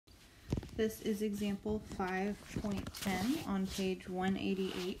This is example 5.10 on page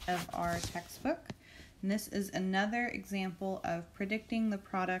 188 of our textbook. And this is another example of predicting the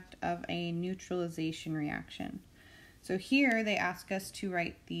product of a neutralization reaction. So here they ask us to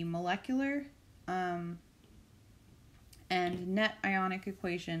write the molecular and net ionic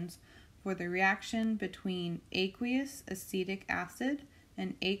equations for the reaction between aqueous acetic acid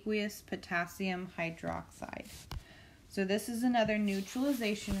and aqueous potassium hydroxide. So this is another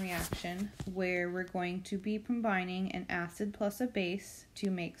neutralization reaction where we're going to be combining an acid plus a base to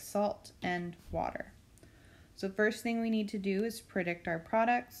make salt and water. So first thing we need to do is predict our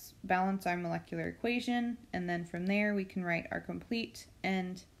products, balance our molecular equation, and then from there we can write our complete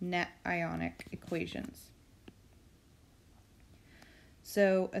and net ionic equations.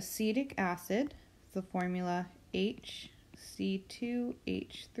 So acetic acid, the formula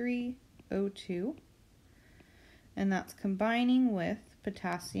HC2H3O2, and that's combining with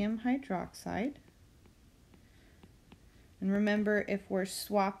potassium hydroxide. And remember, if we're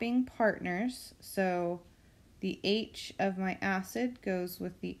swapping partners, so the H of my acid goes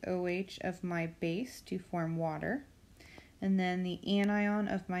with the OH of my base to form water, and then the anion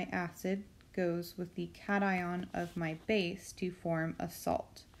of my acid goes with the cation of my base to form a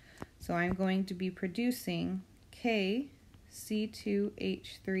salt. So I'm going to be producing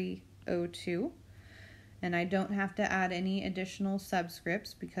KC2H3O2, and I don't have to add any additional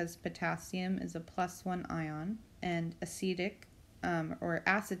subscripts because potassium is a +1 ion and acetic or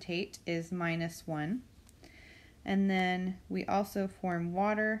acetate is -1. And then we also form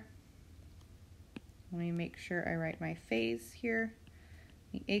water. Let me make sure I write my phase here,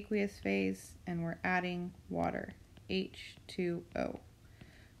 the aqueous phase, and we're adding water, H2O,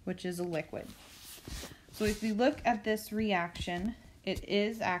 which is a liquid. So if we look at this reaction, it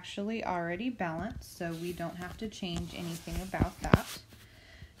is actually already balanced, so we don't have to change anything about that.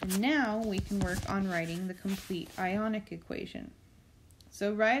 And now we can work on writing the complete ionic equation.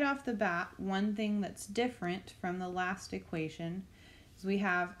 So right off the bat, one thing that's different from the last equation is we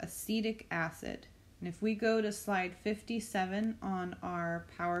have acetic acid. And if we go to slide 57 on our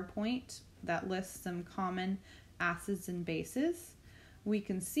PowerPoint that lists some common acids and bases, we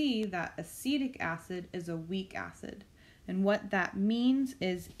can see that acetic acid is a weak acid. And what that means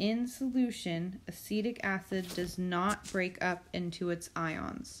is in solution, acetic acid does not break up into its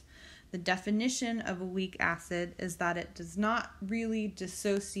ions. The definition of a weak acid is that it does not really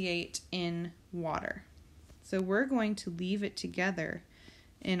dissociate in water. So we're going to leave it together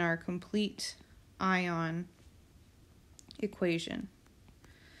in our complete ion equation.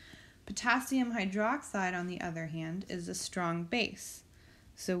 Potassium hydroxide, on the other hand, is a strong base.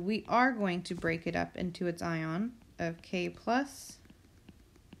 So we are going to break it up into its ion of K plus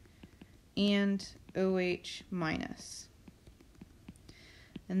and OH minus.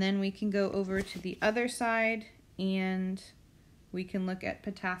 And then we can go over to the other side and we can look at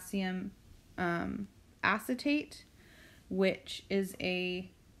potassium acetate, which is a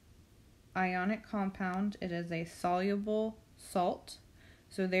ionic compound. It is a soluble salt,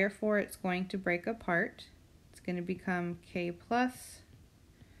 so therefore it's going to break apart. It's going to become K plus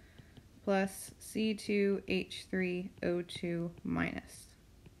C2H3O2 minus.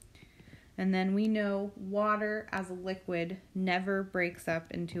 And then we know water as a liquid never breaks up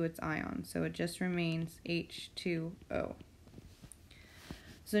into its ion, so it just remains H2O.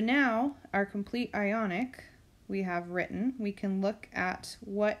 So now our complete ionic we have written. We can look at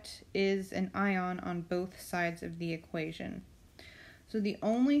what is an ion on both sides of the equation. So the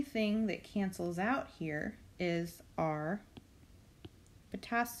only thing that cancels out here is our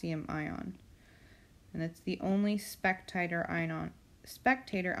potassium ion, and it's the only spectator ion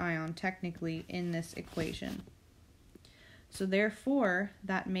technically in this equation. So therefore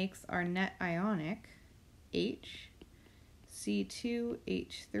that makes our net ionic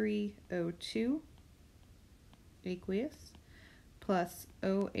HC2H3O2 aqueous plus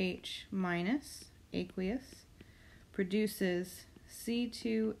OH minus aqueous produces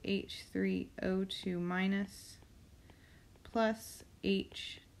C2H3O2 minus plus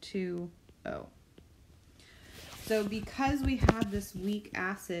H2O. So because we have this weak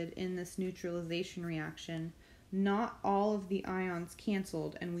acid in this neutralization reaction, not all of the ions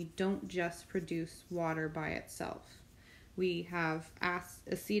canceled and we don't just produce water by itself. We have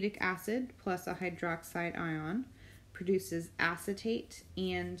acetic acid plus a hydroxide ion produces acetate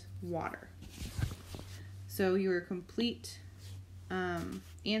and water. So your complete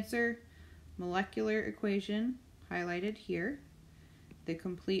answer, molecular equation highlighted here, the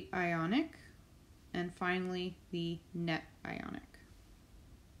complete ionic, and finally the net ionic.